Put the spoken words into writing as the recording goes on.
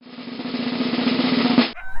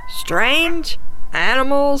Strange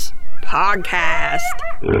Animals Podcast.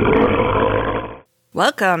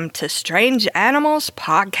 Welcome to Strange Animals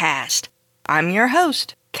Podcast. I'm your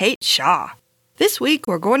host, Kate Shaw. This week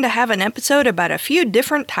we're going to have an episode about a few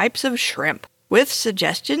different types of shrimp, with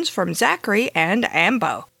suggestions from Zachary and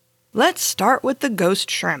Ambo. Let's start with the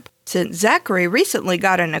ghost shrimp, since Zachary recently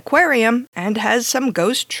got an aquarium and has some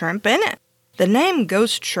ghost shrimp in it. The name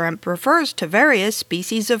ghost shrimp refers to various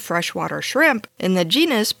species of freshwater shrimp in the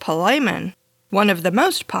genus Palaemon. One of the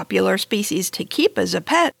most popular species to keep as a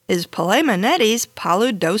pet is Palaemonetes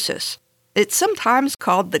paludosus. It's sometimes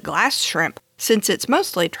called the glass shrimp, since it's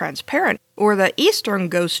mostly transparent, or the eastern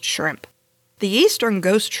ghost shrimp. The eastern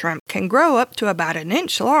ghost shrimp can grow up to about an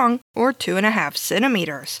inch long, or 2.5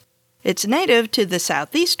 centimeters. It's native to the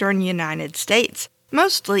southeastern United States,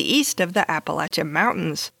 mostly east of the Appalachian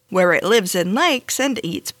Mountains, where it lives in lakes and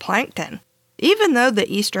eats plankton. Even though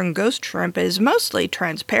the eastern ghost shrimp is mostly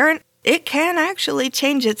transparent, it can actually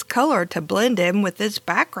change its color to blend in with its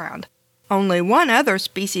background. Only one other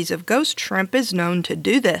species of ghost shrimp is known to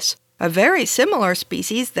do this, a very similar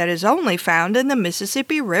species that is only found in the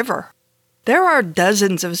Mississippi River. There are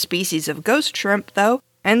dozens of species of ghost shrimp, though,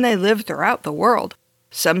 and they live throughout the world.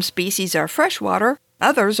 Some species are freshwater,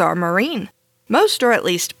 others are marine. Most are at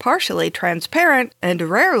least partially transparent and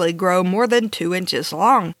rarely grow more than 2 inches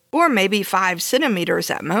long, or maybe 5 centimeters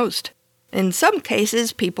at most. In some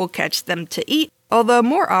cases, people catch them to eat, although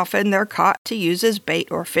more often they're caught to use as bait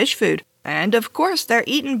or fish food, and of course they're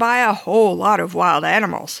eaten by a whole lot of wild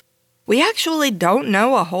animals. We actually don't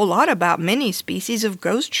know a whole lot about many species of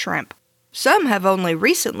ghost shrimp. Some have only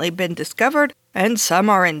recently been discovered, and some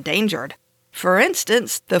are endangered. For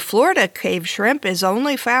instance, the Florida cave shrimp is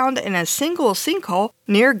only found in a single sinkhole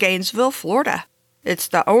near Gainesville, Florida. It's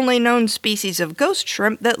the only known species of ghost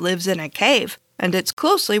shrimp that lives in a cave, and it's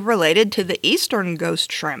closely related to the eastern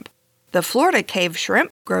ghost shrimp. The Florida cave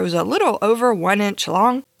shrimp grows a little over 1 inch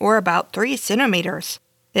long, or about 3 centimeters.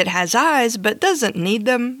 It has eyes but doesn't need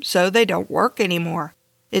them, so they don't work anymore.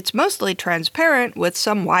 It's mostly transparent with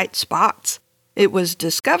some white spots. It was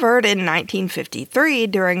discovered in 1953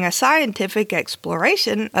 during a scientific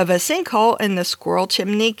exploration of a sinkhole in the Squirrel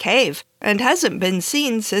Chimney Cave, and hasn't been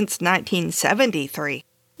seen since 1973.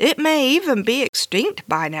 It may even be extinct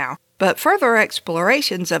by now, but further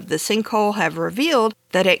explorations of the sinkhole have revealed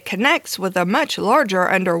that it connects with a much larger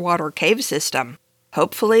underwater cave system.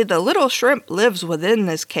 Hopefully the little shrimp lives within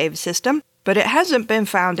this cave system, but it hasn't been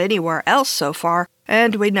found anywhere else so far,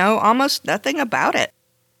 and we know almost nothing about it.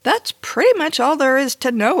 That's pretty much all there is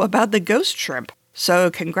to know about the ghost shrimp, so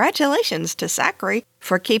congratulations to Zachary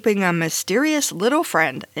for keeping a mysterious little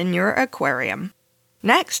friend in your aquarium.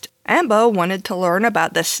 Next, Ambo wanted to learn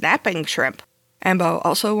about the snapping shrimp. Ambo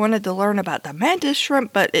also wanted to learn about the mantis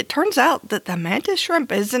shrimp, but it turns out that the mantis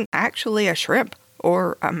shrimp isn't actually a shrimp,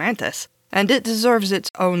 or a mantis, and it deserves its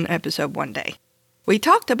own episode one day. We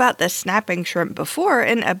talked about the snapping shrimp before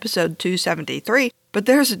in episode 273, but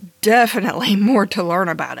there's definitely more to learn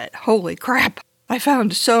about it. Holy crap! I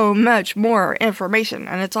found so much more information,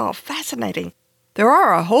 and it's all fascinating. There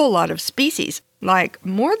are a whole lot of species, like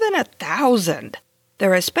more than 1,000.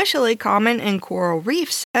 They're especially common in coral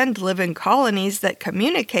reefs and live in colonies that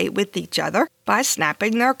communicate with each other by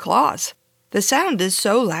snapping their claws. The sound is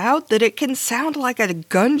so loud that it can sound like a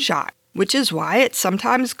gunshot, which is why it's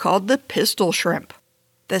sometimes called the pistol shrimp.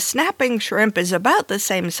 The snapping shrimp is about the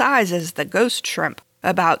same size as the ghost shrimp,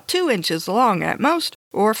 about 2 inches long at most,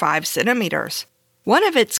 or 5 centimeters. One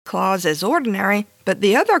of its claws is ordinary, but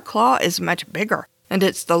the other claw is much bigger, and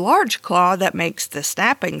it's the large claw that makes the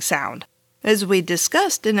snapping sound. As we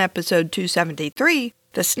discussed in episode 273,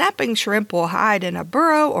 the snapping shrimp will hide in a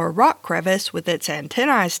burrow or rock crevice with its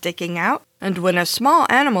antennae sticking out, and when a small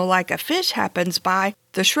animal like a fish happens by,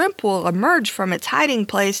 the shrimp will emerge from its hiding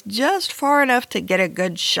place just far enough to get a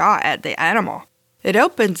good shot at the animal. It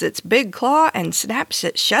opens its big claw and snaps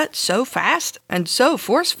it shut so fast and so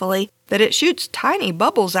forcefully that it shoots tiny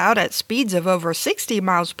bubbles out at speeds of over 60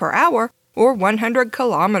 miles per hour or 100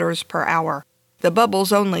 kilometers per hour. The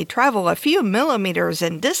bubbles only travel a few millimeters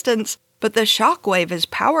in distance, but the shock wave is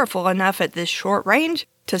powerful enough at this short range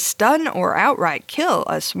to stun or outright kill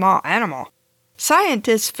a small animal.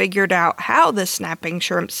 Scientists figured out how the snapping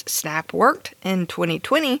shrimp's snap worked in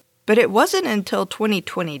 2020, but it wasn't until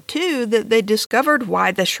 2022 that they discovered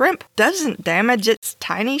why the shrimp doesn't damage its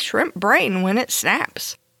tiny shrimp brain when it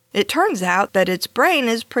snaps. It turns out that its brain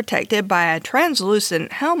is protected by a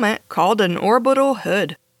translucent helmet called an orbital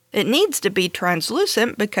hood. It needs to be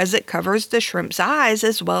translucent because it covers the shrimp's eyes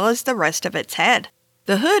as well as the rest of its head.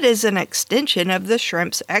 The hood is an extension of the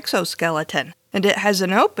shrimp's exoskeleton, and it has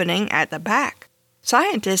an opening at the back.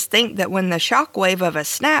 Scientists think that when the shock wave of a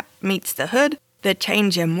snap meets the hood, the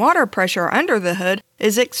change in water pressure under the hood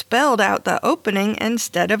is expelled out the opening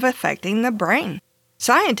instead of affecting the brain.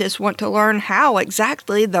 Scientists want to learn how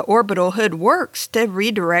exactly the orbital hood works to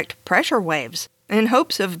redirect pressure waves, in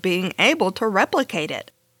hopes of being able to replicate it.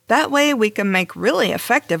 That way we can make really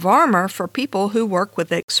effective armor for people who work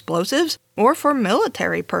with explosives or for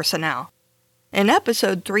military personnel. In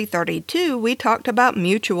episode 332, we talked about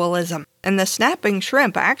mutualism, and the snapping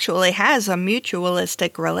shrimp actually has a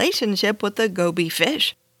mutualistic relationship with the goby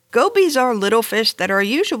fish. Gobies are little fish that are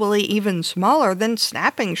usually even smaller than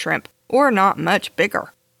snapping shrimp, or not much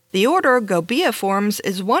bigger. The order Gobiiformes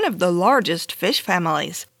is one of the largest fish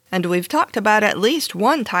families, and we've talked about at least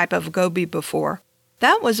one type of goby before.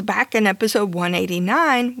 That was back in episode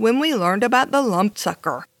 189 when we learned about the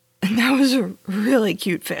lumpsucker, and that was a really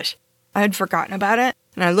cute fish. I had forgotten about it,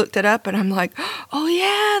 and I looked it up, and I'm like, oh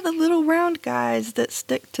yeah, the little round guys that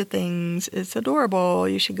stick to things. It's adorable.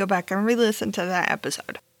 You should go back and re-listen to that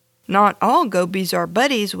episode. Not all gobies are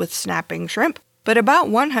buddies with snapping shrimp, but about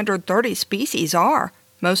 130 species are,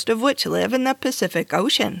 most of which live in the Pacific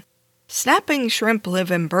Ocean. Snapping shrimp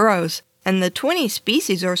live in burrows, and the 20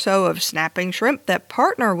 species or so of snapping shrimp that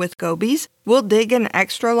partner with gobies will dig an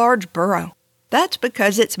extra large burrow. That's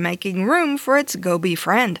because it's making room for its goby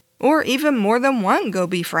friend, or even more than one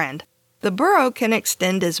goby friend. The burrow can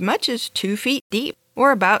extend as much as 2 feet deep,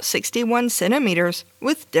 or about 61 centimeters,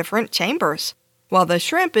 with different chambers. While the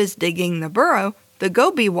shrimp is digging the burrow, the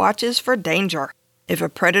goby watches for danger. If a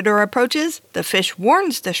predator approaches, the fish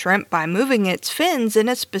warns the shrimp by moving its fins in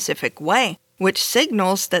a specific way, which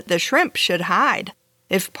signals that the shrimp should hide.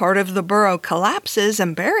 If part of the burrow collapses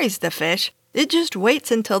and buries the fish, it just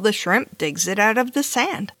waits until the shrimp digs it out of the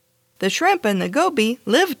sand. The shrimp and the goby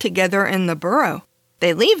live together in the burrow.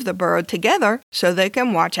 They leave the burrow together so they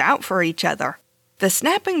can watch out for each other. The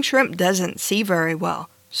snapping shrimp doesn't see very well,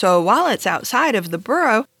 so while it's outside of the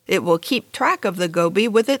burrow, it will keep track of the goby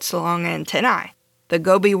with its long antennae. The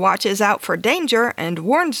goby watches out for danger and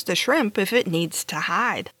warns the shrimp if it needs to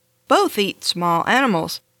hide. Both eat small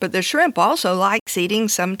animals, but the shrimp also likes eating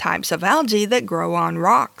some types of algae that grow on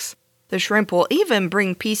rocks. The shrimp will even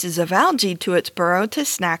bring pieces of algae to its burrow to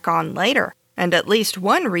snack on later, and at least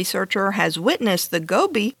one researcher has witnessed the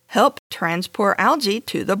goby help transport algae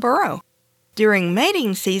to the burrow. During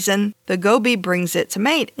mating season, the goby brings its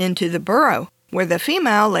mate into the burrow, where the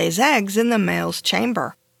female lays eggs in the male's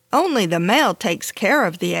chamber. Only the male takes care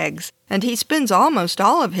of the eggs, and he spends almost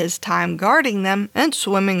all of his time guarding them and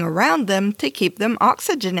swimming around them to keep them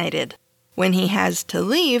oxygenated. When he has to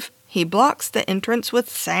leave, he blocks the entrance with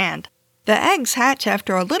sand. The eggs hatch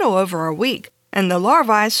after a little over a week, and the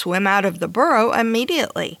larvae swim out of the burrow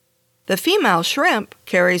immediately. The female shrimp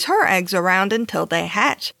carries her eggs around until they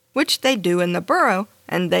hatch, which they do in the burrow,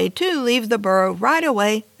 and they too leave the burrow right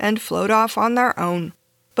away and float off on their own.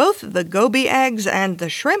 Both the goby eggs and the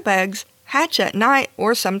shrimp eggs hatch at night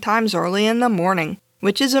or sometimes early in the morning,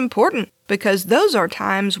 which is important because those are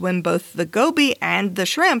times when both the goby and the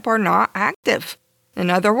shrimp are not active. In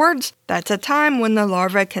other words, that's a time when the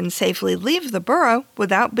larva can safely leave the burrow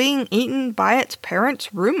without being eaten by its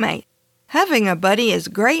parent's roommate. Having a buddy is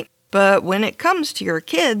great, but when it comes to your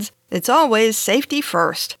kids, it's always safety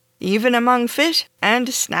first, even among fish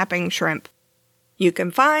and snapping shrimp. You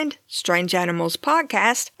can find Strange Animals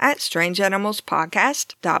Podcast at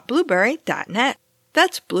strangeanimalspodcast.blueberry.net.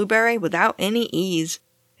 That's blueberry without any E's.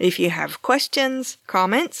 If you have questions,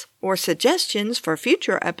 comments, or suggestions for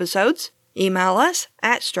future episodes, email us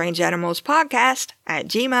at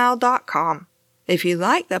strangeanimalspodcast@gmail.com. If you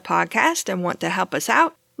like the podcast and want to help us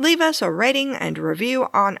out, leave us a rating and review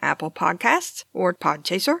on Apple Podcasts or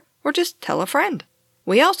Podchaser, or just tell a friend.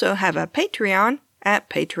 We also have a Patreon at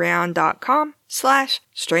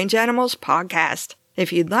patreon.com/strangeanimalspodcast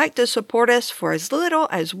if you'd like to support us for as little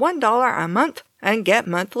as $1 a month and get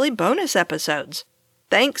monthly bonus episodes.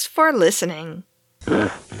 Thanks for listening.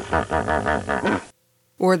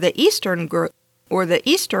 Or the eastern gross.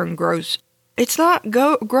 It's not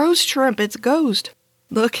gross shrimp, it's ghost.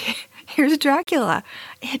 Look, here's Dracula.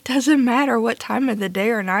 It doesn't matter what time of the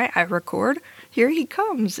day or night I record. Here he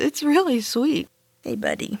comes. It's really sweet. Hey,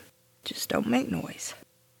 buddy. Just don't make noise.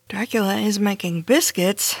 Dracula is making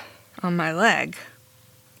biscuits on my leg.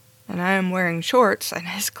 And I am wearing shorts, and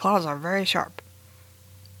his claws are very sharp.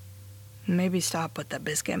 Maybe stop with the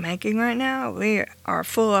biscuit making right now. We are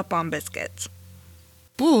full up on biscuits.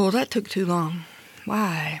 Ooh, that took too long.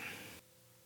 Why?